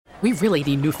We really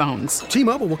need new phones.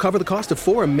 T-Mobile will cover the cost of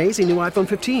 4 amazing new iPhone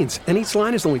 15s, and each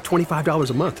line is only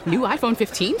 $25 a month. New iPhone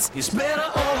 15s? It's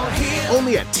better over here.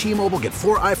 Only at T-Mobile, get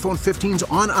 4 iPhone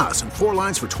 15s on us and 4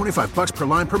 lines for $25 per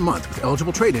line per month with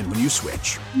eligible trade-in when you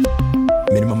switch.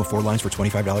 Minimum of 4 lines for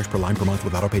 $25 per line per month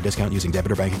with autopay discount using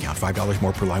debit or bank account. $5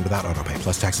 more per line without autopay,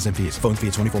 plus taxes and fees. Phone fee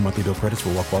at 24 monthly bill credits for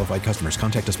well-qualified customers.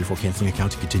 Contact us before canceling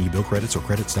account to continue bill credits or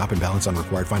credit stop and balance on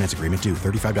required finance agreement due.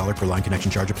 $35 per line connection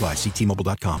charge applies. See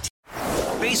T-Mobile.com.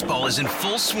 Baseball is in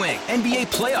full swing. NBA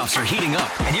playoffs are heating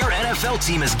up, and your NFL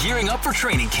team is gearing up for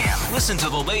training camp. Listen to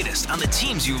the latest on the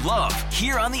teams you love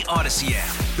here on the Odyssey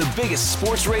app. The biggest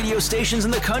sports radio stations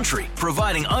in the country,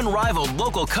 providing unrivaled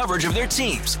local coverage of their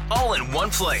teams, all in one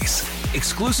place.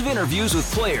 Exclusive interviews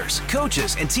with players,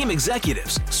 coaches, and team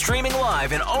executives, streaming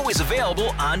live and always available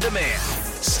on demand.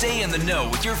 Stay in the know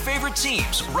with your favorite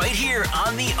teams right here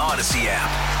on the Odyssey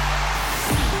app.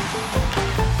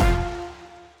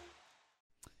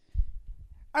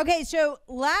 Okay, so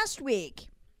last week,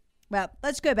 well,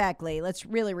 let's go back, Lee. Let's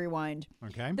really rewind.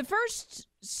 Okay. The first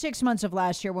 6 months of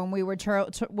last year, when we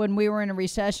were in a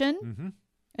recession,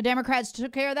 the Democrats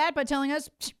took care of that by telling us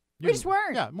we just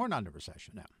weren't. Yeah, we're not in a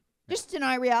recession now. Just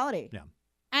deny reality. Yeah.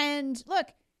 And look,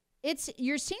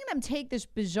 you're seeing them take this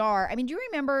bizarre. I mean, do you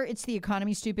remember it's the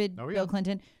economy, stupid, Bill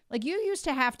Clinton? Like, you used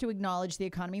to have to acknowledge the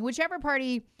economy. Whichever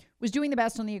party was doing the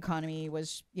best on the economy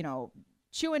was,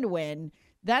 chewing to win.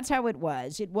 That's how it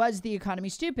was. It was the economy,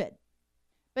 stupid.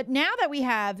 But now that we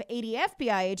have 80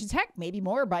 FBI agents, heck, maybe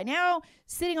more by now,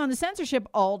 sitting on the censorship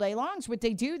all day long. So what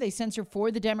they do, they censor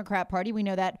for the Democrat Party. We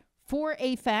know that for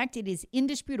a fact. It is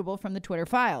indisputable from the Twitter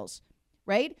files,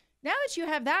 right? Now that you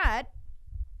have that,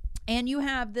 and you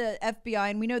have the FBI,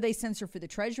 and we know they censor for the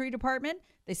Treasury Department,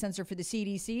 they censor for the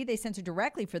CDC, they censor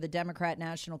directly for the Democrat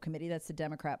National Committee, that's the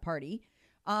Democrat Party.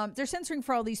 They're censoring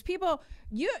for all these people.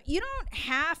 You don't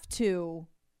have to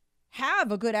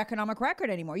have a good economic record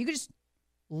anymore. You could just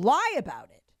lie about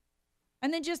it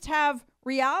and then just have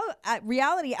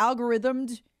reality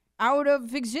algorithmed out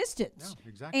of existence. Yeah,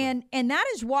 exactly. And that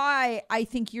is why I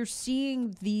think you're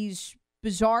seeing these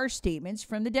bizarre statements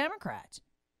from the Democrats,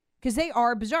 because they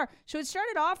are bizarre. So it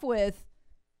started off with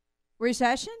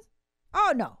recession.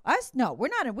 Oh, no, we're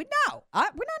not in a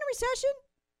recession.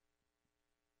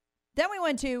 Then we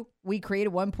went to, we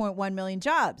created 1.1 million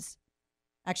jobs.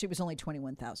 Actually, it was only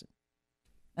 21,000.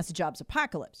 That's a jobs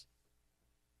apocalypse.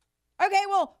 Okay,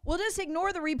 well, we'll just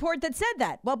ignore the report that said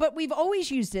that. Well, but we've always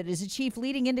used it as a chief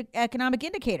leading economic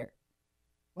indicator.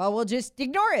 Well, we'll just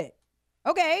ignore it.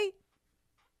 Okay.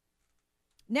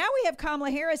 Now we have Kamala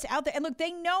Harris out there. And look,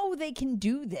 they know they can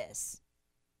do this.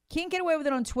 Can't get away with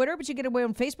it on Twitter, but you get away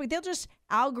on Facebook. They'll just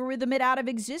algorithm it out of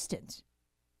existence.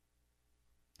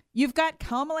 You've got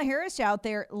Kamala Harris out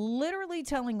there literally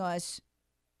telling us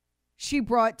her and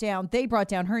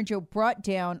Joe brought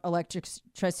down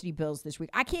electricity bills this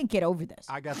week. I can't get over this.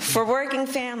 For working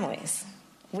families,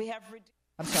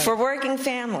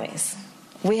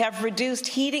 we have reduced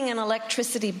heating and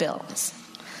electricity bills.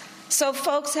 So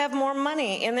folks have more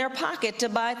money in their pocket to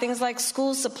buy things like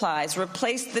school supplies,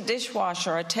 replace the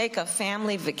dishwasher, or take a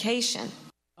family vacation.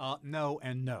 No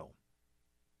and no.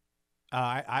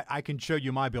 I can show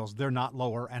you my bills. They're not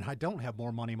lower, and I don't have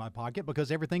more money in my pocket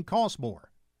because everything costs more.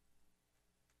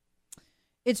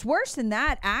 It's worse than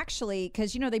that, actually,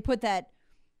 because, they put that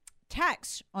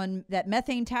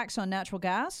methane tax on natural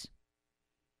gas.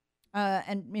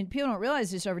 And people don't realize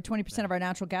this, over 20% of our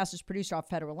natural gas is produced off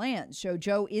federal land. So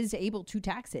Joe is able to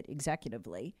tax it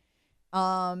executively.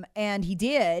 And he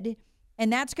did.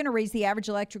 And that's going to raise the average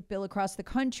electric bill across the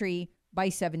country by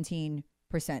 17%.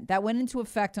 That went into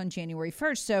effect on January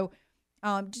 1st. So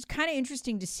just kind of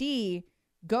interesting to see.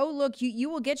 Go look. You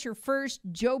will get your first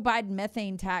Joe Biden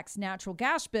methane tax natural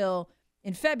gas bill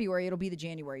in February. It'll be the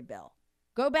January bill.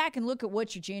 Go back and look at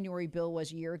what your January bill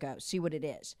was a year ago. See what it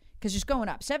is. Because it's going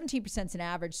up. 17% is an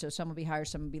average, so some will be higher,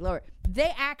 some will be lower.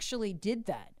 They actually did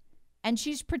that. And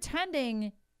she's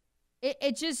pretending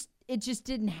it just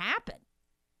didn't happen.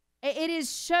 It is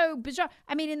so bizarre.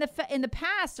 I mean, in the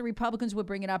past, the Republicans would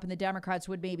bring it up and the Democrats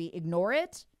would maybe ignore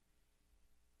it.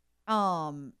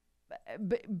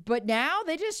 But now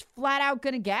they just flat out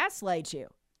going to gaslight you.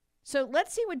 So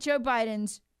let's see what Joe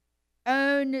Biden's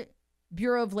own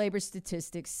Bureau of Labor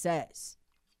Statistics says.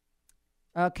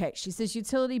 Okay, she says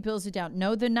utility bills are down.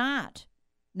 No, they're not.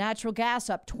 Natural gas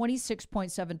up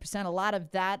 26.7%. A lot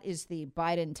of that is the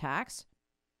Biden tax.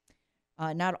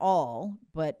 Not all,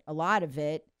 but a lot of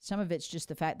it. Some of it's just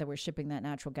the fact that we're shipping that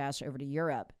natural gas over to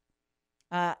Europe.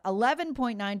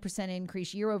 11.9%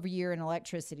 increase year over year in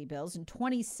electricity bills and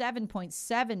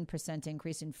 27.7%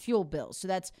 increase in fuel bills. So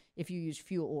that's if you use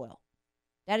fuel oil.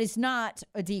 That is not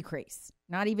a decrease,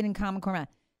 not even in Common Core math.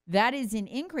 That is an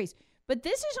increase. But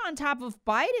this is on top of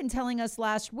Biden telling us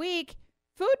last week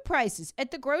food prices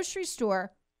at the grocery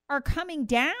store are coming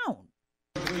down.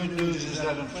 The good news is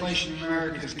that inflation in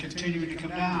America is continuing to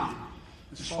come down.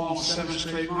 It's fallen 7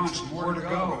 straight months, more to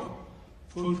go.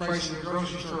 Food prices at the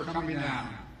grocery store are coming down.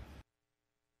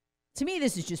 To me,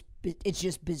 this is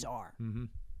just bizarre. Mm-hmm.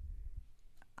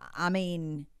 I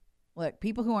mean, look,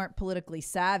 people who aren't politically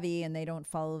savvy and they don't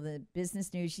follow the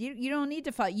business news, you don't need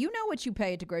to follow. You know what you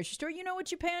pay at the grocery store. You know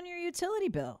what you pay on your utility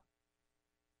bill.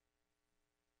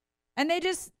 And they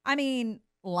just,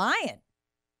 lying.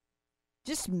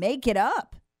 Just make it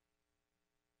up.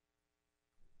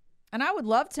 And I would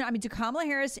love to, do Kamala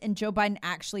Harris and Joe Biden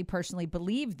actually personally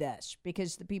believe this?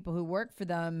 Because the people who work for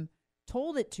them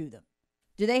told it to them.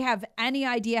 Do they have any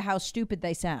idea how stupid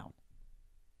they sound?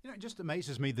 It just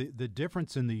amazes me the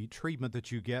difference in the treatment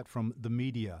that you get from the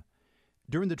media.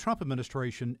 During the Trump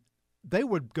administration, they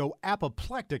would go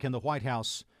apoplectic in the White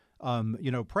House,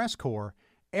 press corps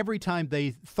every time they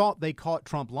thought they caught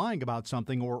Trump lying about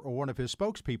something or one of his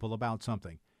spokespeople about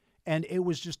something. And it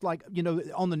was just like,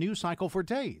 on the news cycle for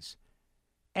days.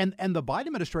 And the Biden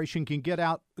administration can get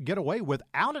away with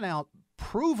out-and-out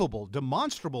provable,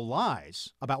 demonstrable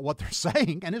lies about what they're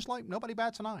saying, and it's like nobody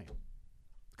bats an eye.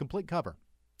 Complete cover.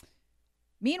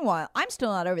 Meanwhile, I'm still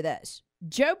not over this.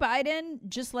 Joe Biden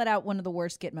just let out one of the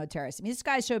worst Gitmo terrorists. This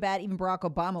guy's so bad, even Barack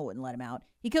Obama wouldn't let him out.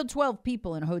 He killed 12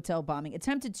 people in a hotel bombing,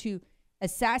 attempted to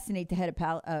assassinate the head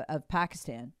of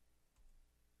Pakistan.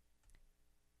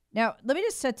 Now, let me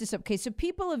just set this up. Okay, so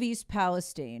people of East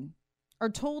Palestine are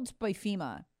told by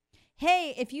FEMA,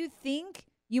 hey, if you think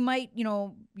you might,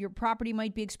 your property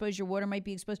might be exposed, your water might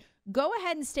be exposed, go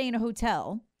ahead and stay in a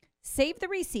hotel, save the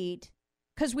receipt,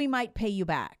 because we might pay you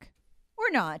back. Or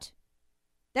not.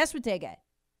 That's what they get.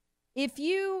 If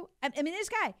you, this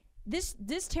guy,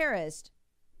 this terrorist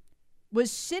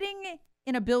was sitting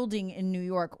in a building in New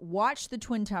York, watched the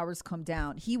Twin Towers come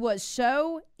down. He was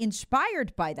so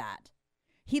inspired by that.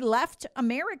 He left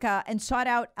America and sought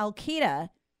out Al-Qaeda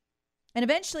and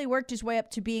eventually worked his way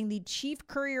up to being the chief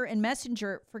courier and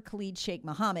messenger for Khalid Sheikh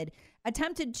Mohammed,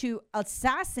 attempted to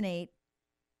assassinate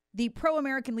the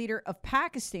pro-American leader of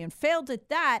Pakistan, failed at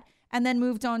that, and then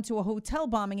moved on to a hotel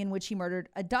bombing in which he murdered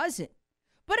a dozen.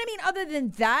 But other than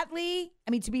that, Lee,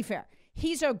 to be fair,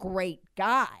 he's a great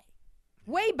guy.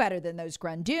 Way better than those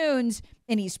Grundoons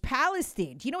in East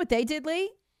Palestine. Do you know what they did, Lee?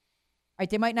 All right,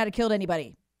 they might not have killed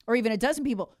anybody or even a dozen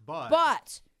people,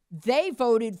 but they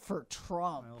voted for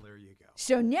Trump. Well, there you go.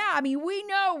 So now, we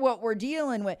know what we're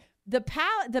dealing with. The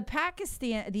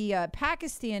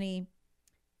Pakistani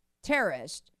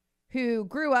terrorist who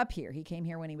grew up here. He came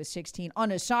here when he was 16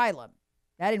 on asylum.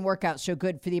 That didn't work out so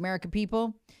good for the American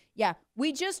people. Yeah,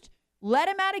 we just let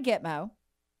him out of Gitmo.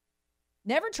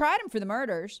 Never tried him for the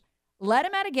murders. Let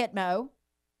him out of Gitmo.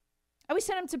 And we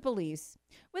sent him to police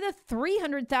with a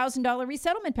 $300,000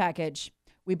 resettlement package.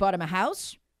 We bought him a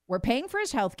house. We're paying for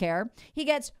his health care. He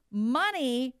gets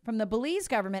money from the Belize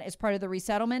government as part of the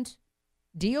resettlement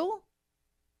deal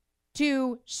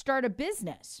to start a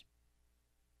business.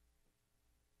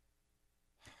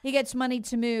 He gets money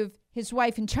to move his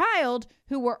wife and child,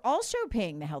 who we're also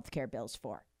paying the health care bills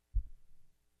for.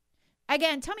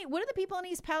 Again, tell me, what do the people in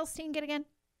East Palestine get again?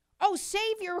 Oh,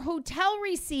 save your hotel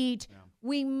receipt. Yeah.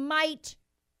 We might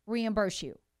reimburse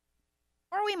you.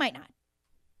 Or we might not.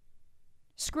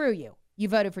 Screw you. You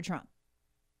voted for Trump.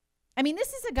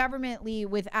 This is a government, Lee,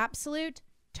 with absolute,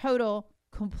 total,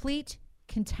 complete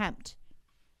contempt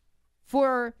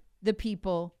for the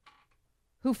people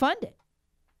who fund it.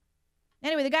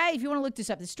 Anyway, the guy, if you want to look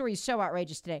this up, the story is so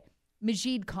outrageous today.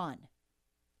 Majid Khan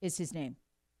is his name.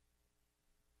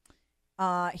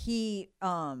 He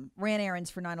ran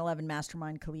errands for 9/11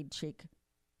 mastermind Khalid Sheikh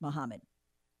Mohammed.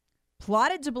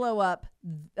 Plotted to blow up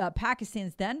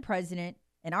Pakistan's then president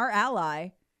and our ally,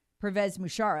 Pervez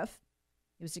Musharraf.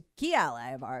 He was a key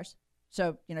ally of ours.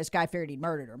 So, this guy figured he'd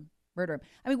murder him.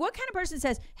 What kind of person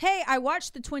says, hey, I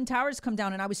watched the Twin Towers come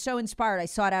down and I was so inspired, I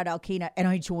sought out Al-Qaeda and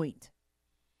I joined.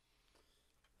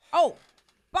 Oh,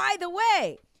 by the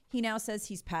way, he now says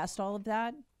he's past all of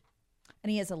that and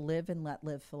he has a live and let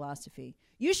live philosophy.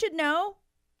 You should know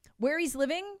where he's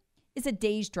living is a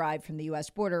day's drive from the U.S.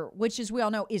 border, which, as we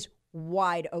all know, is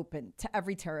wide open to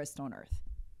every terrorist on earth.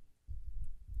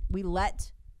 We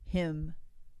let him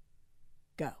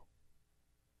go.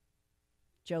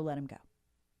 Joe let him go.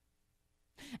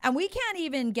 And we can't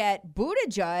even get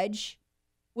Buttigieg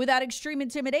without extreme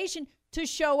intimidation to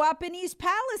show up in East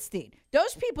Palestine.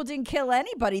 Those people didn't kill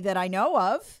anybody that I know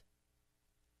of.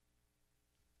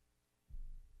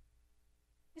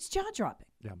 It's jaw-dropping.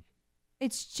 Yeah.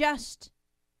 It's just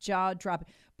jaw-dropping.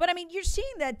 But, I mean, you're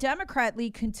seeing that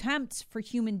Democrat-lead contempt for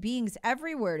human beings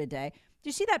everywhere today. Do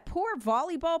you see that poor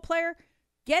volleyball player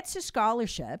gets a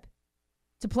scholarship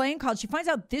to play in college? She finds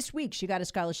out this week she got a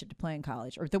scholarship to play in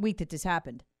college, or the week that this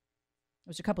happened. It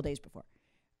was a couple days before.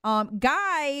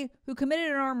 Guy who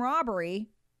committed an armed robbery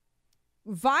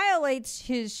violates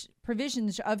his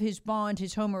provisions of his bond,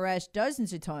 his home arrest,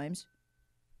 dozens of times.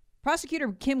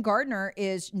 Prosecutor Kim Gardner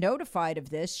is notified of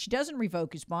this. She doesn't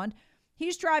revoke his bond.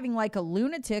 He's driving like a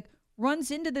lunatic, runs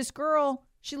into this girl.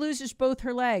 She loses both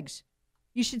her legs.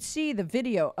 You should see the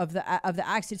video of the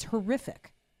accident. It's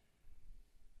horrific.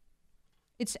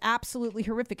 It's absolutely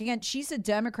horrific. Again, she's a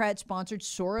Democrat-sponsored,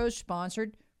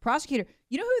 Soros-sponsored prosecutor.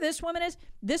 You know who this woman is?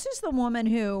 This is the woman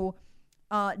who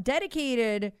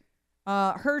dedicated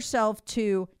herself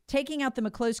to taking out the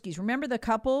McCloskeys. Remember the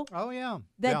couple? Oh, yeah.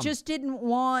 That just didn't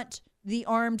want the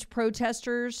armed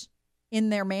protesters in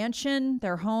their mansion,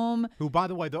 their home. Who, by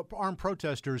the way, the armed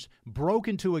protesters broke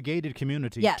into a gated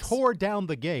community, yes. Tore down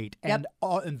the gate, and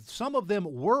some of them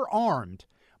were armed,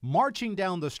 marching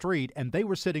down the street, and they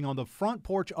were sitting on the front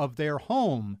porch of their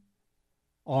home,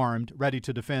 armed, ready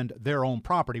to defend their own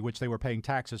property, which they were paying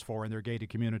taxes for in their gated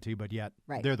community, but yet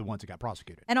they're the ones that got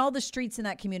prosecuted. And all the streets in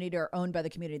that community are owned by the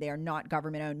community. They are not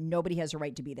government-owned. Nobody has a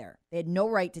right to be there. They had no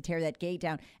right to tear that gate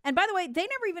down. And by the way, they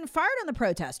never even fired on the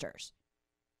protesters.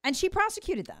 And she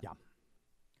prosecuted them. Yeah.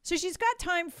 So she's got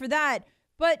time for that.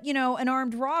 But, you know, an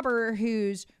armed robber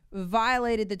who's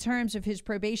violated the terms of his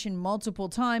probation multiple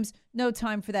times, no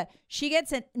time for that. She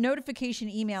gets a notification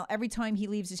email every time he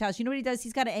leaves his house. You know what he does?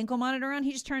 He's got an ankle monitor on.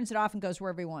 He just turns it off and goes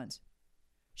wherever he wants.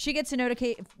 She gets a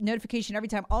notification every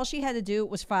time. All she had to do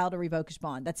was file to revoke his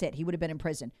bond. That's it. He would have been in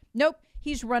prison. Nope.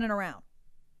 He's running around.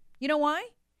 You know why?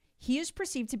 He is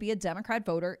perceived to be a Democrat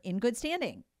voter in good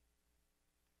standing.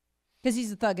 Because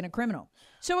he's a thug and a criminal.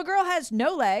 So a girl has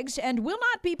no legs and will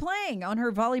not be playing on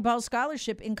her volleyball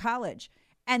scholarship in college.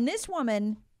 And this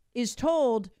woman is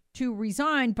told to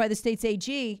resign by the state's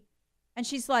AG. And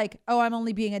she's like, oh, I'm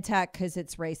only being attacked because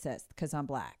it's racist, because I'm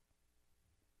black.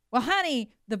 Well,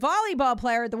 honey, the volleyball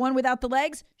player, the one without the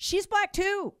legs, she's black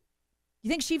too. You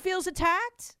think she feels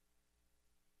attacked?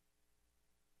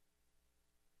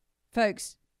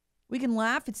 Folks, we can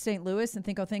laugh at St. Louis and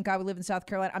think, oh, thank God we live in South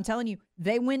Carolina. I'm telling you,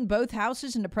 they win both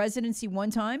houses in the presidency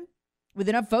one time with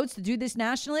enough votes to do this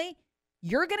nationally.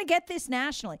 You're going to get this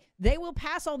nationally. They will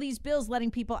pass all these bills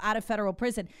letting people out of federal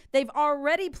prison. They've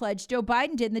already pledged, Joe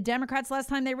Biden did, and the Democrats last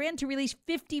time they ran, to release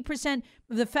 50%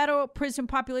 of the federal prison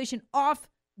population off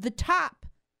the top.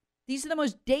 These are the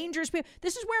most dangerous people.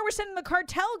 This is where we're sending the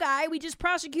cartel guy we just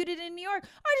prosecuted in New York.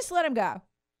 I just let him go.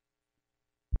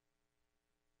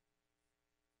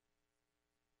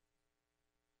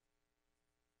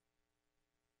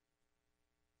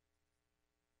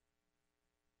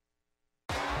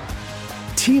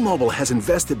 T-Mobile has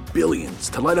invested billions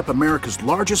to light up America's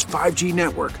largest 5G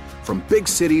network, from big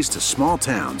cities to small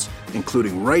towns,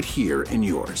 including right here in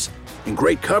yours. And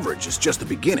great coverage is just the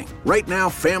beginning. Right now,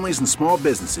 families and small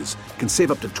businesses can save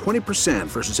up to 20%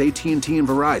 versus AT&T and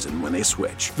Verizon when they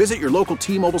switch. Visit your local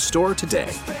T-Mobile store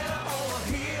today.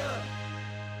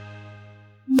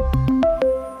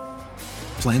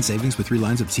 Plan savings with 3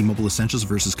 lines of T-Mobile Essentials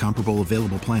versus comparable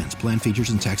available plans. Plan features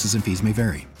and taxes and fees may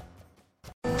vary.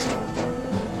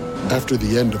 After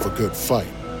the end of a good fight,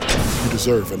 you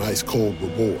deserve an ice-cold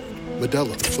reward.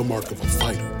 Modelo is the mark of a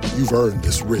fighter. You've earned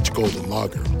this rich golden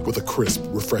lager with a crisp,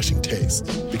 refreshing taste.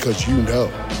 Because you know,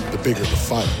 the bigger the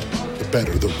fight, the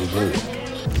better the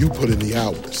reward. You put in the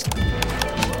hours,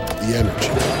 the energy,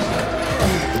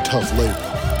 the tough labor.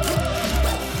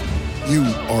 You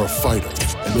are a fighter,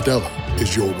 and Modelo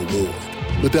is your reward.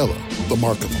 Modelo, the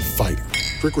mark of a fighter.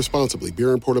 Drink responsibly.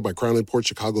 Beer imported by Crown Imports,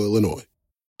 Chicago, Illinois.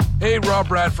 Hey, Rob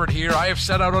Bradford here. I have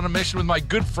set out on a mission with my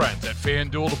good friends at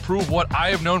FanDuel to prove what I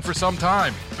have known for some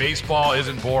time. Baseball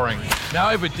isn't boring. Now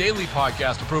I have a daily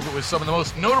podcast to prove it with some of the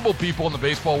most notable people in the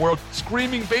baseball world,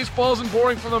 screaming baseball isn't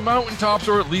boring from the mountaintops,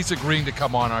 or at least agreeing to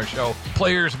come on our show.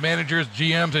 Players, managers,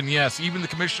 GMs, and yes, even the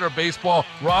commissioner of baseball,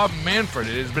 Rob Manfred.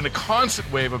 It has been a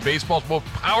constant wave of baseball's most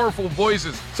powerful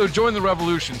voices. So join the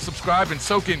revolution. Subscribe and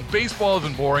soak in Baseball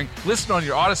Isn't Boring. Listen on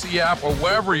your Odyssey app or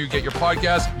wherever you get your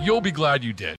podcasts. You'll be glad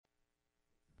you did.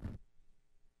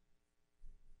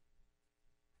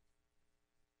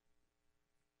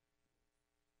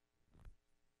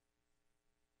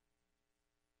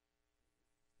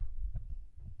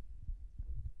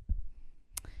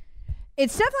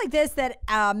 It's stuff like this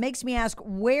that makes me ask,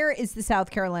 where is the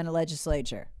South Carolina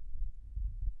legislature?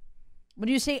 When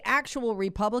you say actual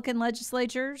Republican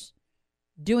legislatures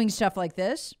doing stuff like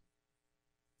this,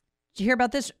 did you hear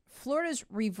about this? Florida's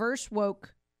reverse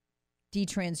woke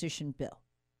detransition bill.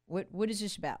 What is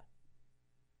this about?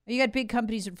 You got big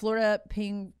companies in Florida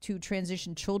paying to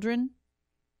transition children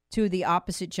to the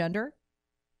opposite gender.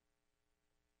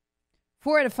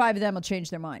 4 out of 5 of them will change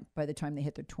their mind by the time they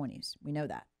hit their 20s. We know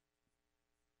that.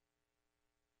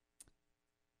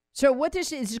 So what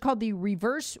this is called the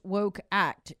Reverse Woke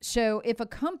Act. So if a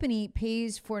company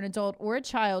pays for an adult or a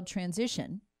child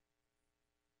transition,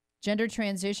 gender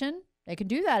transition, they can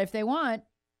do that if they want.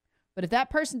 But if that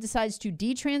person decides to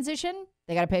detransition,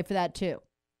 they got to pay for that too.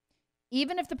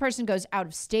 Even if the person goes out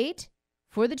of state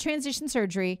for the transition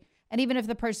surgery, and even if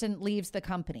the person leaves the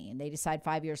company and they decide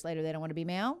 5 years later they don't want to be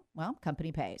male, well,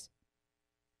 company pays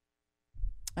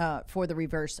for the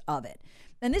reverse of it.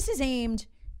 And this is aimed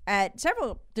at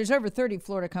there's over 30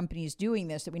 Florida companies doing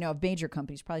this that we know of, major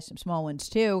companies, probably some small ones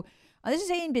too. This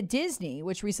is aimed at Disney,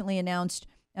 which recently announced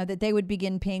that they would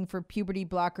begin paying for puberty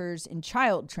blockers in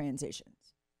child transitions.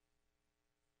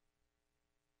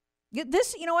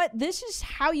 This, you know what? This is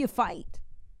how you fight,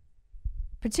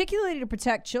 particularly to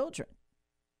protect children.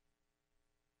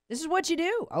 This is what you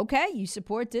do. Okay, you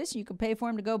support this, you can pay for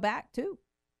them to go back too.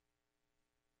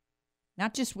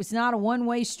 It's not a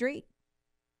one-way street.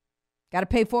 Got to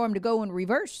pay for them to go in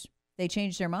reverse. They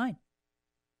change their mind.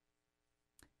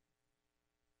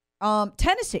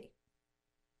 Tennessee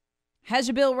has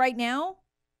a bill right now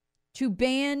to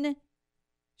ban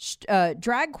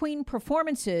drag queen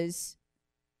performances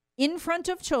in front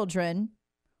of children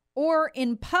or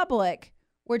in public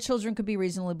where children could be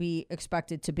reasonably be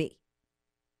expected to be.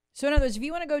 So in other words, if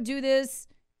you want to go do this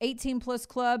 18 plus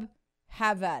club,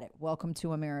 have at it. Welcome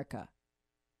to America.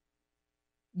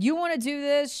 You want to do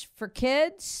this for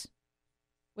kids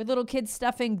with little kids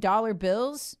stuffing dollar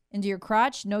bills into your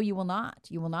crotch? No, you will not.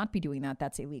 You will not be doing that.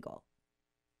 That's illegal.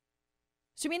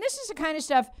 So, I mean, this is the kind of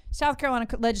stuff South Carolina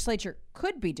legislature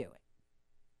could be doing.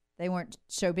 They weren't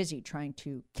so busy trying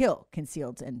to kill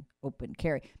concealed and open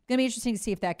carry. It's going to be interesting to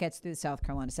see if that gets through the South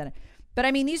Carolina Senate. But,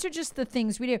 I mean, these are just the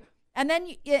things we do. And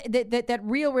then that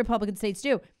real Republican states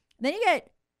do. And then you get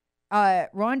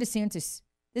Ron DeSantis.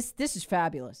 This is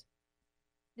fabulous.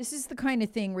 This is the kind of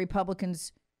thing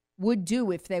Republicans would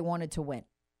do if they wanted to win.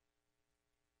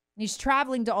 He's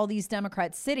traveling to all these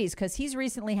Democrat cities because he's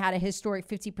recently had a historic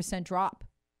 50% drop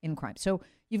in crime. So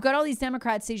you've got all these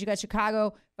Democrat cities. You got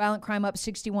Chicago, violent crime up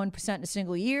 61% in a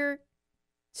single year.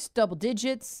 It's double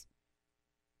digits.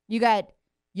 You got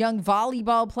young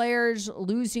volleyball players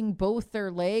losing both their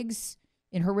legs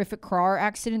in horrific car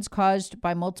accidents caused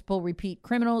by multiple repeat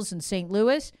criminals in St.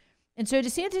 Louis. And so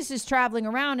DeSantis is traveling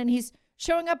around and he's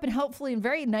showing up and helpfully and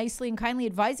very nicely and kindly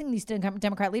advising these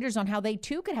Democrat leaders on how they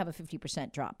too could have a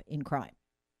 50% drop in crime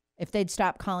if they'd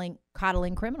stop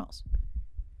coddling criminals.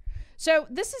 So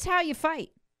this is how you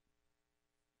fight.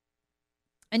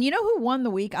 And you know who won the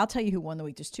week? I'll tell you who won the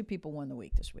week. There's 2 people won the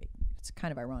week this week. It's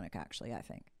kind of ironic, actually, I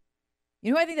think.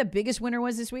 You know who I think the biggest winner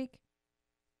was this week?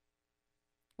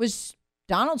 Was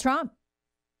Donald Trump.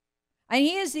 And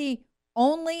he is the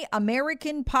only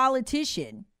American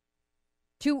politician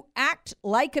to act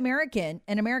like an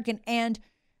American and,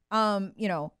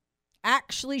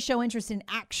 actually show interest in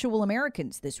actual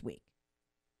Americans this week.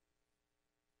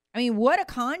 I mean, what a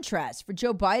contrast for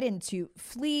Joe Biden to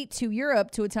flee to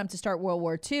Europe to attempt to start World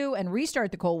War II and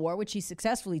restart the Cold War, which he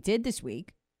successfully did this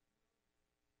week.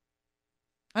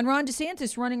 And Ron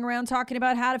DeSantis running around talking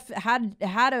about how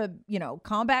to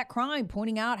combat crime,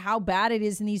 pointing out how bad it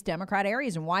is in these Democrat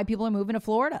areas and why people are moving to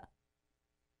Florida.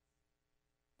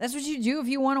 That's what you do if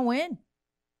you want to win.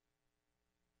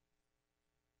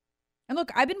 And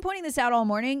look, I've been pointing this out all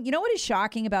morning. You know what is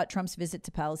shocking about Trump's visit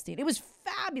to Palestine? It was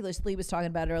fabulous. Lee was talking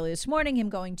about it earlier this morning, him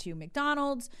going to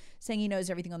McDonald's, saying he knows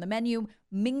everything on the menu,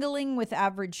 mingling with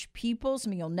average people,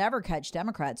 something you'll never catch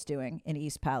Democrats doing in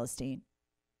East Palestine.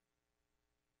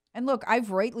 And look,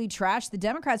 I've rightly trashed the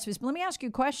Democrats for this, but let me ask you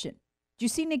a question. Did you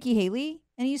see Nikki Haley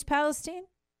in East Palestine?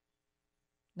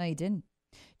 No, you didn't.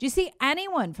 Did you see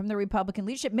anyone from the Republican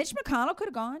leadership? Mitch McConnell could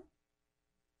have gone.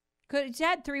 He's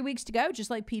had 3 weeks to go, just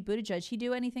like Pete Buttigieg. He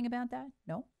do anything about that?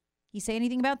 No. He say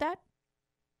anything about that?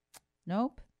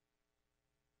 Nope.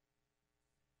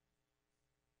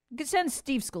 You could send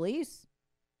Steve Scalise.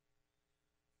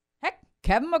 Heck,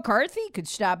 Kevin McCarthy could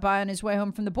stop by on his way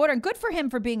home from the border. And good for him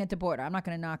for being at the border. I'm not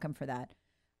going to knock him for that.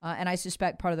 And I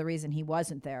suspect part of the reason he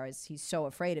wasn't there is he's so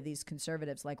afraid of these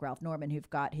conservatives like Ralph Norman who've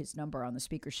got his number on the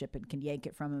speakership and can yank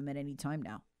it from him at any time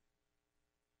now.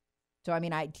 So, I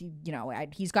mean,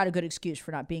 he's got a good excuse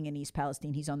for not being in East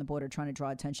Palestine. He's on the border trying to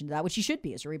draw attention to that, which he should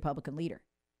be as a Republican leader.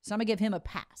 So I'm going to give him a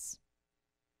pass.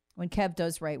 When Kev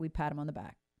does right, we pat him on the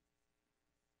back.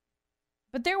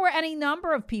 But there were any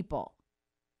number of people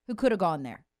who could have gone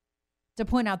there to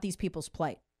point out these people's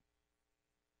plight.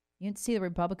 You didn't see the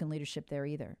Republican leadership there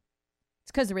either.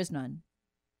 It's because there is none.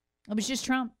 It was just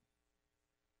Trump.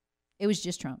 It was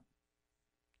just Trump.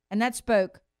 And that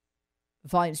spoke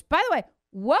volumes. By the way,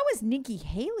 what was Nikki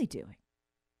Haley doing?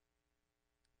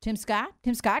 Tim Scott?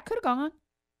 Tim Scott could have gone.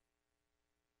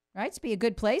 Right? It's be a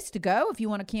good place to go if you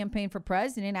want to campaign for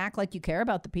president and act like you care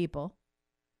about the people.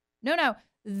 No.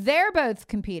 They're both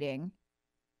competing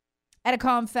at a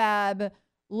confab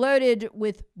loaded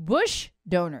with Bush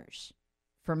donors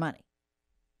for money.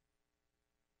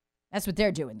 That's what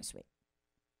they're doing this week.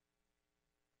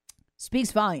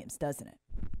 Speaks volumes, doesn't it?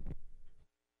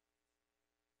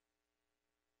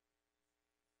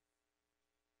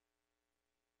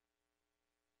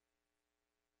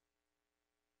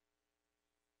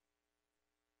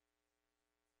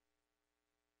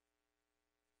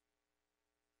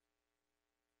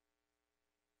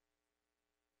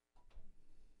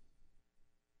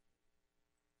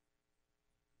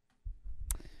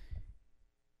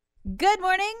 Good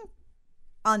morning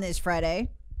on this Friday.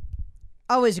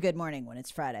 Always a good morning when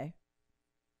it's Friday.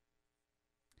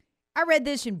 I read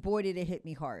this and boy, did it hit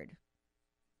me hard.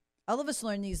 All of us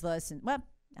learn these lessons. Well,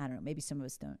 I don't know. Maybe some of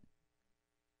us don't.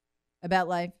 About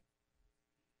life.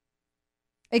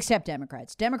 Except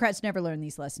Democrats. Democrats never learn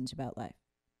these lessons about life.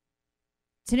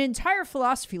 It's an entire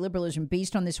philosophy, liberalism,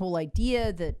 based on this whole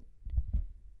idea that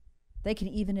they can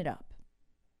even it up.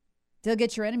 They'll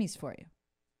get your enemies for you.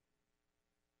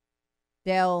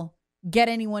 They'll get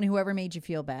anyone who ever made you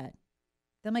feel bad.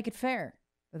 They'll make it fair.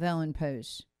 They'll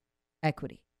impose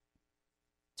equity.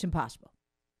 It's impossible.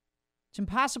 It's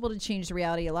impossible to change the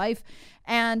reality of life.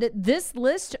 And this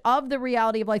list of the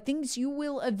reality of life, things you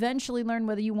will eventually learn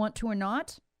whether you want to or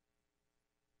not,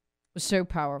 was so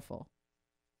powerful.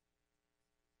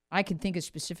 I can think of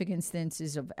specific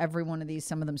instances of every one of these.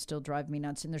 Some of them still drive me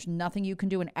nuts. And there's nothing you can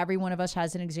do. And every one of us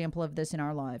has an example of this in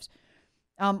our lives.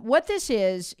 What this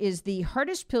is the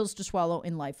hardest pills to swallow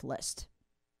in life list.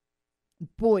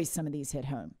 Boy, some of these hit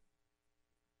home.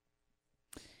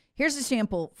 Here's a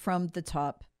sample from the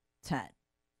top 10.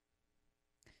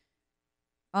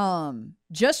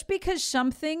 Just because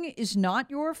something is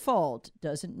not your fault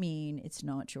doesn't mean it's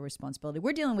not your responsibility.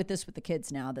 We're dealing with this with the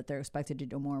kids now that they're expected to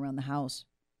do more around the house.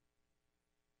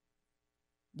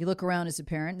 You look around as a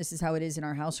parent. This is how it is in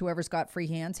our house. Whoever's got free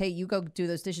hands. Hey, you go do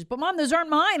those dishes. But Mom, those aren't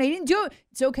mine. I didn't do it.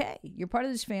 It's okay. You're part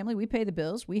of this family. We pay the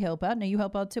bills. We help out. Now you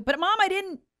help out too. But Mom, I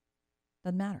didn't.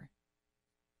 Doesn't matter.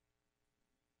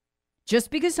 Just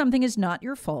because something is not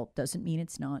your fault doesn't mean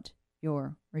it's not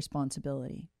your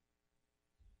responsibility.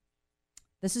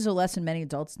 This is a lesson many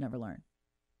adults never learn.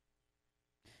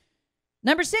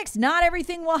 Number 6, not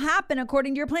everything will happen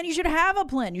according to your plan. You should have a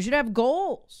plan. You should have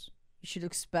goals. You should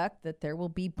expect that there will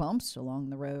be bumps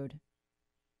along the road.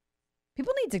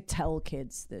 People need to tell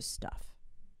kids this stuff.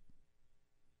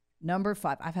 Number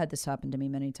 5, I've had this happen to me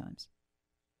many times.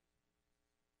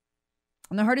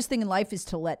 And the hardest thing in life is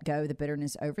to let go the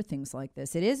bitterness over things like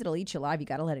this. It is. It'll eat you alive. You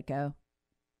got to let it go.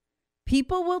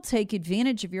 People will take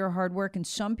advantage of your hard work, and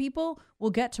some people will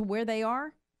get to where they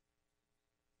are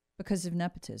because of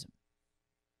nepotism.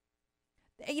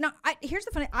 You know, here's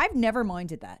the funny. I've never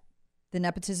minded that. The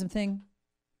nepotism thing.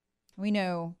 We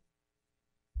know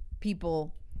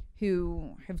people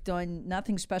who have done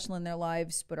nothing special in their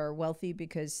lives but are wealthy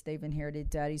because they've inherited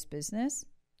daddy's business.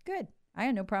 Good. I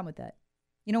have no problem with that.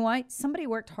 You know why? Somebody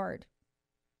worked hard.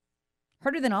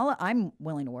 Harder than all I'm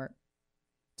willing to work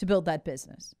to build that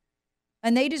business.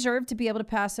 And they deserve to be able to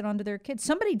pass it on to their kids.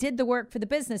 Somebody did the work for the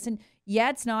business. And yeah,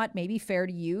 it's not maybe fair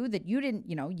to you that you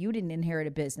didn't inherit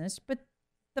a business, but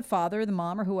the father, the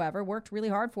mom, or whoever worked really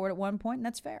hard for it at one point, and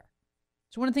that's fair.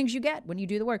 It's one of the things you get when you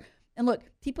do the work. And look,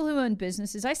 people who own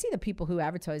businesses, I see the people who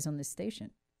advertise on this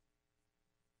station,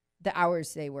 the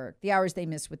hours they work, the hours they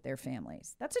miss with their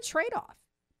families. That's a trade-off.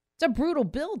 It's a brutal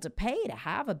bill to pay to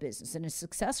have a business and a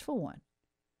successful one.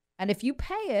 And if you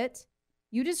pay it,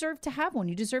 you deserve to have one.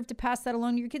 You deserve to pass that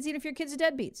along to your kids, even if your kids are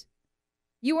deadbeats.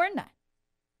 You earn that.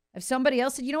 If somebody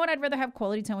else said, you know what, I'd rather have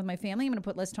quality time with my family, I'm going to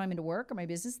put less time into work or my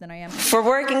business than I am. For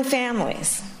working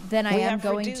families. Than I am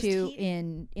going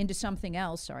to into something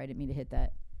else. Sorry, I didn't mean to hit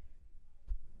that.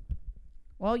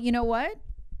 Well, you know what?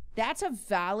 That's a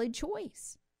valid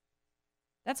choice.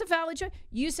 That's a valid choice.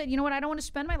 You said, you know what, I don't want to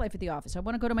spend my life at the office. I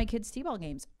want to go to my kids' t-ball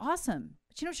games. Awesome.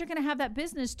 But you know what, you're going to have that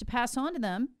business to pass on to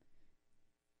them.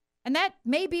 And that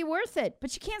may be worth it,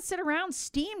 but you can't sit around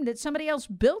steamed that somebody else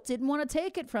built it and want to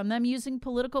take it from them using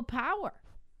political power.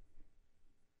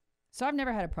 So I've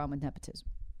never had a problem with nepotism.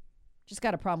 Just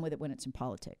got a problem with it when it's in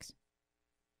politics.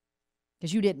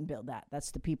 Because you didn't build that.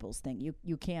 That's the people's thing.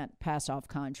 You can't pass off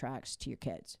contracts to your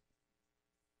kids.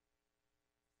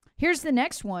 Here's the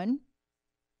next one.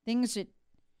 Things that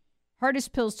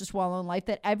hardest pills to swallow in life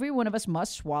that every one of us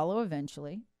must swallow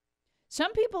eventually.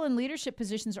 Some people in leadership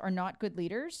positions are not good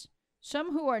leaders.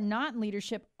 Some who are not in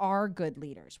leadership are good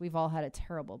leaders. We've all had a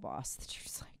terrible boss that you're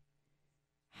just like,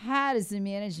 how does the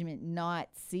management not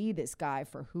see this guy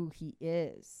for who he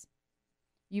is?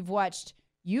 You've watched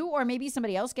you or maybe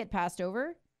somebody else get passed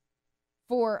over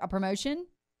for a promotion.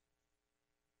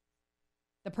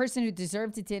 The person who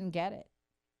deserved it didn't get it.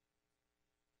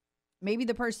 Maybe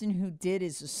the person who did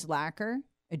is a slacker,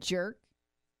 a jerk.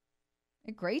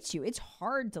 It grates you. It's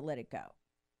hard to let it go.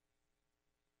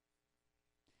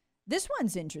 This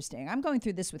one's interesting. I'm going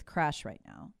through this with Crash right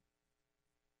now.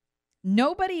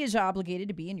 Nobody is obligated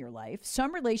to be in your life.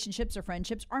 Some relationships or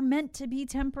friendships are meant to be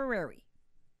temporary.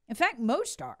 In fact,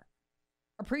 most are.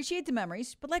 Appreciate the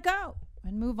memories, but let go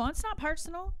and move on. It's not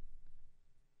personal.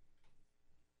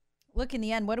 Look, in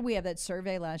the end, what did we have that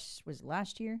survey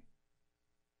last year?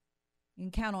 You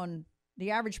can count on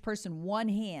the average person, one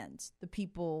hand, the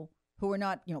people who are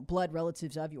not, blood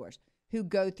relatives of yours, who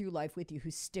go through life with you, who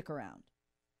stick around.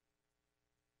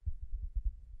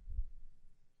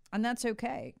 And that's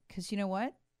okay, because you know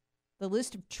what? The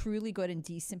list of truly good and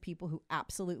decent people who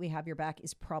absolutely have your back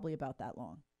is probably about that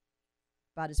long.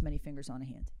 About as many fingers on a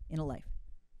hand in a life.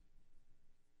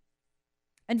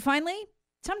 And finally,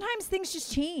 sometimes things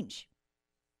just change.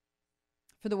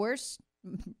 For the worse,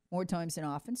 more times than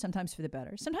often, sometimes for the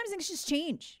better. Sometimes things just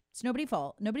change. It's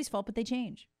nobody's fault, but they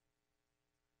change.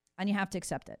 And you have to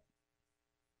accept it.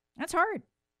 That's hard.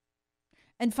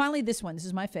 And finally, this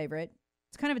is my favorite.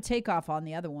 It's kind of a takeoff on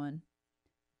the other one.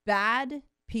 Bad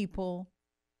people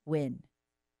win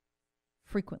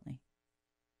frequently.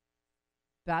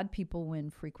 Bad people win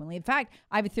frequently. In fact,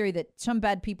 I have a theory that some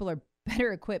bad people are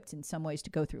better equipped in some ways to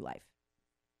go through life.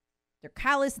 Their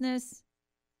callousness,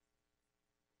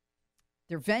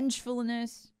 their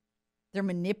vengefulness, their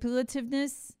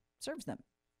manipulativeness serves them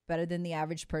better than the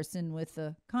average person with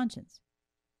a conscience.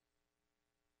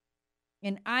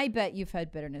 And I bet you've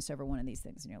had bitterness over one of these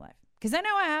things in your life. Because I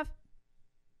know I have.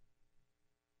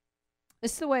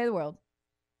 It's the way of the world.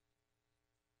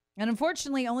 And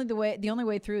unfortunately, the only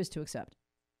way through is to accept.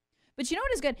 But you know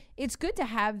what is good? It's good to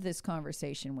have this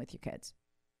conversation with your kids.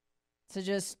 So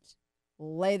just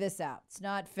lay this out. It's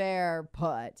not fair,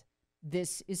 but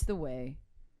this is the way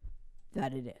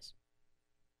that it is.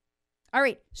 All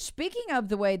right. Speaking of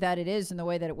the way that it is and the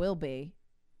way that it will be,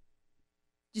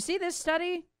 do you see this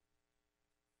study?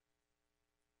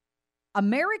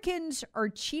 Americans are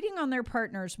cheating on their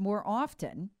partners more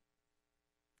often.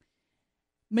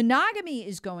 Monogamy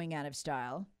is going out of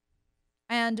style.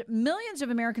 And millions of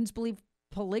Americans believe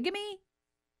polygamy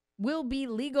will be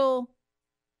legal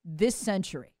this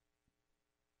century.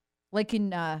 Like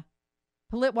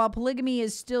while polygamy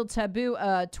is still taboo,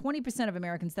 20% of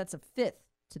Americans, that's a fifth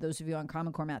to those of you on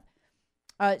Common Core math,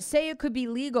 say it could be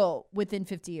legal within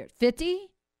 50 years. 50?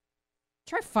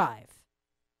 Try 5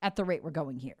 at the rate we're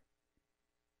going here.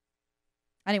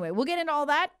 Anyway, we'll get into all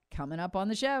that coming up on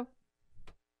the show.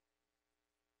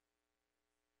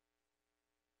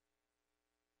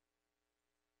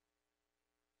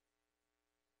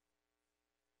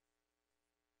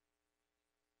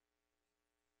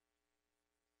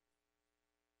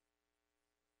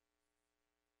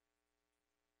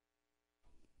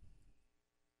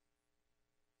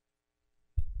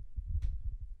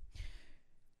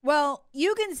 Well,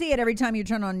 you can see it every time you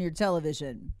turn on your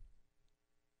television.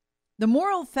 The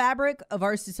moral fabric of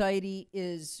our society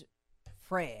is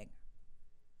fraying.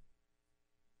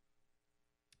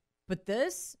 But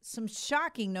some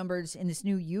shocking numbers in this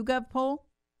new YouGov poll.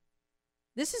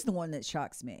 This is the one that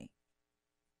shocks me.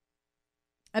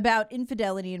 About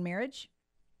infidelity in marriage.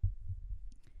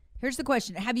 Here's the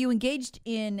question. Have you engaged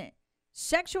in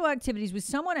sexual activities with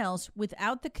someone else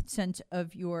without the consent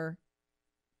of your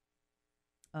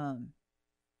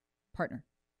partner?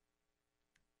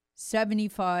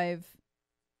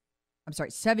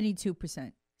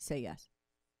 72% say yes.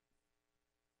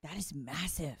 That is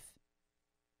massive.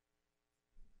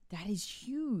 That is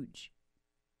huge.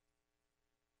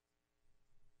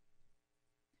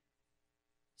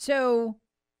 So,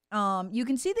 you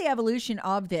can see the evolution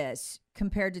of this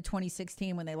compared to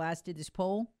 2016 when they last did this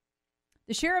poll.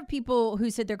 The share of people who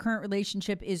said their current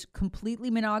relationship is completely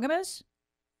monogamous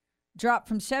dropped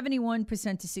from 71%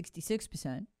 to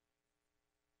 66%.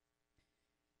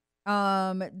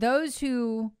 Those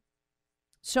who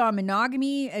saw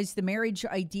monogamy as the marriage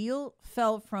ideal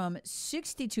fell from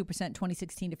 62%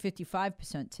 2016 to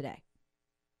 55% today.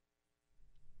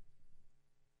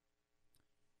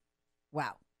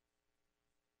 Wow.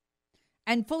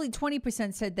 And fully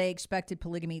 20% said they expected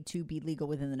polygamy to be legal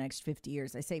within the next 50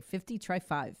 years. I say 50, try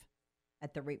 5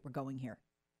 at the rate we're going here.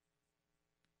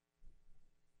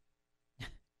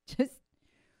 Just,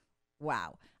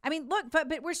 wow. I mean, look,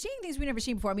 but we're seeing things we've never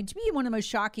seen before. I mean, to me, one of the most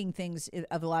shocking things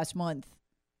of the last month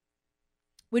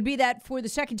would be that for the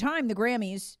second time, the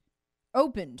Grammys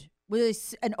opened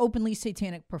with an openly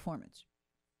satanic performance.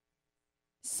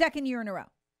 Second year in a row.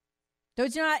 So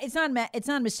it's not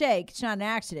a mistake. It's not an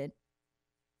accident.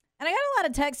 And I got a lot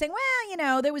of texts saying,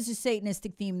 well, there was a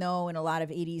Satanistic theme, though, in a lot of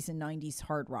 80s and 90s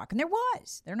hard rock. And there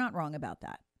was. They're not wrong about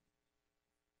that.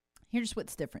 Here's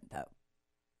what's different, though.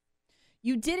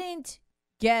 You didn't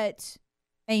get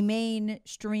a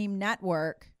mainstream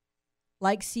network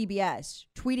like CBS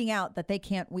tweeting out that they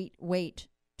can't wait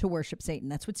to worship Satan.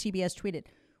 That's what CBS tweeted.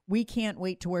 We can't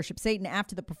wait to worship Satan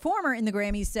after the performer in the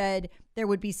Grammys said there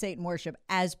would be Satan worship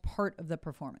as part of the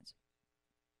performance.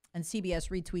 And CBS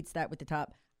retweets that with the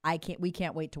top, we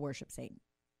can't wait to worship Satan.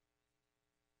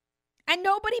 And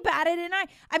nobody batted an eye.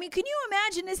 I mean, can you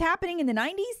imagine this happening in the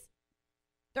 90s?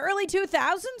 The early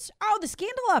 2000s? Oh, the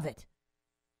scandal of it.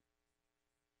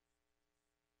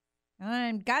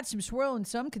 And got some swirl in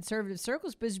some conservative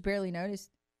circles, but it's barely noticed.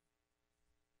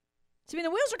 So, I mean, the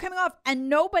wheels are coming off and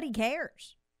nobody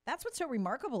cares. That's what's so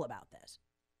remarkable about this.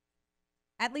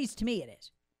 At least to me it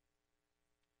is.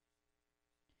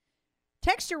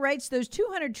 Texter writes, those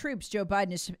 200 troops Joe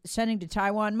Biden is sending to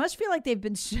Taiwan must feel like they've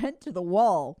been sent to the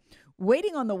wall,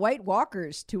 waiting on the White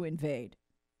Walkers to invade.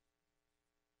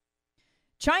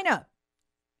 China.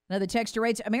 Another texter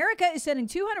writes, America is sending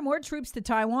 200 more troops to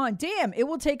Taiwan. Damn, it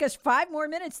will take us 5 more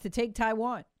minutes to take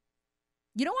Taiwan.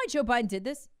 You know why Joe Biden did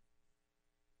this?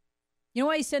 You know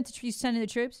why he's sending the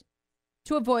troops?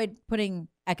 To avoid putting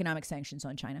economic sanctions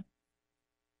on China,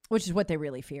 which is what they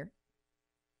really fear.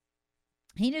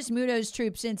 He just moved those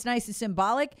troops in. It's nice and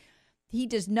symbolic. He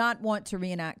does not want to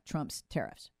reenact Trump's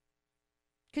tariffs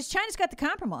because China's got the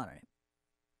compromise on it.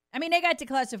 I mean, they got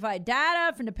declassified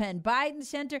data from the Penn Biden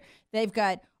Center. They've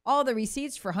got all the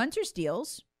receipts for Hunter's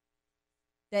deals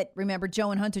that, remember, Joe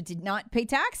and Hunter did not pay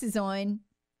taxes on.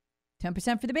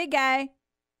 10% for the big guy.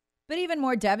 But even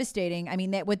more devastating, I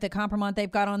mean, that with the compromise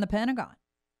they've got on the Pentagon.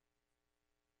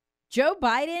 Joe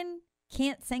Biden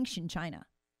can't sanction China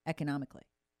economically.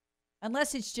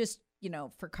 Unless it's just,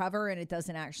 for cover and it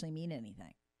doesn't actually mean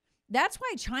anything. That's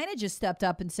why China just stepped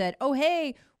up and said, oh,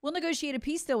 hey, we'll negotiate a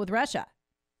peace deal with Russia.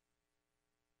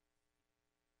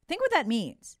 Think what that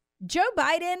means. Joe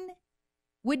Biden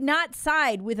would not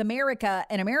side with America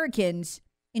and Americans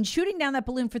in shooting down that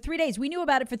balloon for 3 days. We knew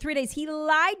about it for 3 days. He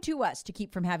lied to us to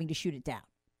keep from having to shoot it down.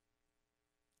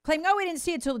 Claimed, no, we didn't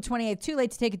see it till the 28th. Too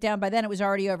late to take it down. By then, it was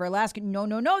already over Alaska.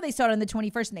 No. They saw it on the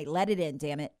 21st, and they let it in,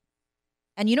 damn it.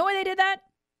 And you know why they did that?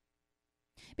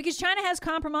 Because China has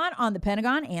compromise on the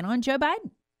Pentagon and on Joe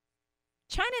Biden.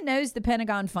 China knows the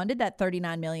Pentagon funded that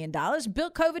 $39 million,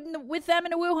 built COVID with them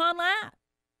in a Wuhan lab.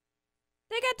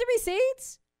 They got the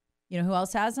receipts. You know who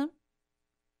else has them?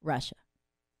 Russia.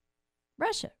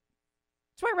 That's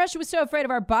why Russia was so afraid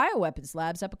of our bioweapons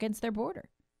labs up against their border.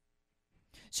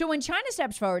 So when China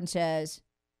steps forward and says,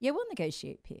 yeah, we'll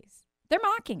negotiate peace, they're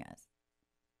mocking us.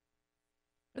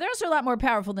 But they're also a lot more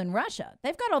powerful than Russia.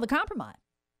 They've got all the compromise.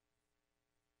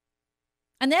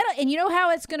 And you know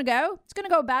how it's going to go? It's going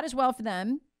to go about as well for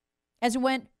them as it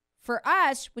went for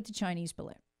us with the Chinese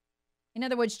balloon. In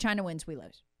other words, China wins, we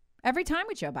lose. Every time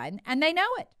with Joe Biden, and they know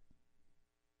it.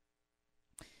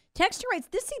 Texter writes,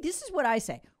 this is what I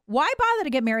say. Why bother to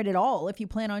get married at all if you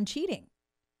plan on cheating?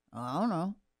 I don't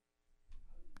know.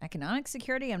 Economic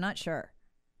security? I'm not sure.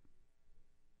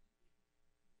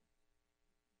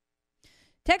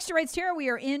 Texter writes, here we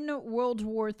are in World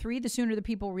War III. The sooner the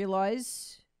people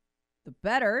realize, the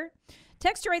better.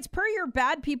 Texter writes, per your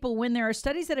bad people win, there are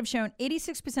studies that have shown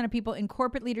 86% of people in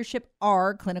corporate leadership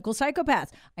are clinical psychopaths.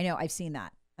 I know, I've seen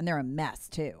that. And they're a mess,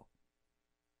 too.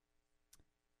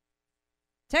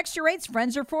 Texture rates,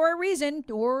 friends are for a reason,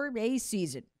 or a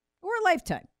season, or a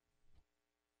lifetime.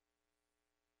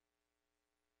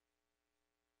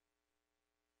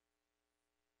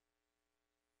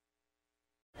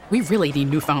 We really need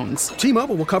new phones.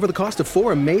 T-Mobile will cover the cost of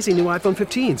 4 amazing new iPhone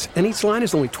 15s, and each line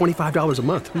is only $25 a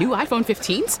month. New iPhone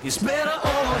 15s? It's better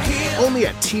over here. Only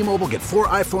at T-Mobile, get 4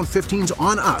 iPhone 15s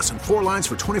on us and 4 lines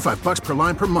for $25 per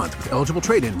line per month with eligible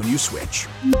trade-in when you switch.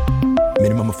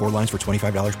 Minimum of 4 lines for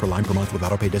 $25 per line per month with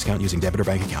autopay discount using debit or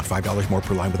bank account. $5 more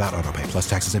per line without autopay, plus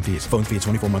taxes and fees. Phone fee at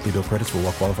 24 monthly bill credits for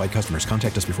well-qualified customers.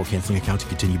 Contact us before canceling account to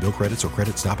continue bill credits or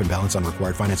credit stop and balance on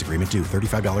required finance agreement due.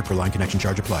 $35 per line connection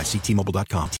charge applies. See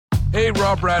T-Mobile.com. Hey,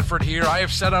 Rob Bradford here. I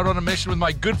have set out on a mission with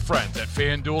my good friends at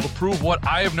FanDuel to prove what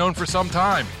I have known for some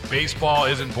time. Baseball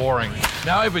isn't boring.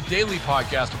 Now I have a daily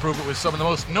podcast to prove it with some of the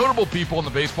most notable people in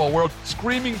the baseball world,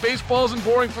 screaming baseball isn't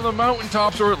boring from the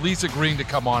mountaintops, or at least agreeing to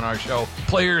come on our show.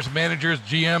 Players, managers,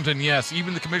 GMs, and yes,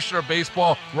 even the commissioner of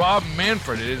baseball, Rob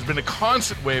Manfred. It has been a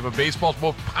constant wave of baseball's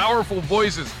most powerful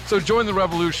voices. So join the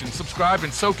revolution. Subscribe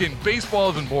and soak in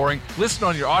Baseball Isn't Boring. Listen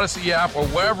on your Odyssey app or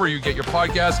wherever you get your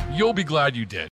podcasts. You'll be glad you did.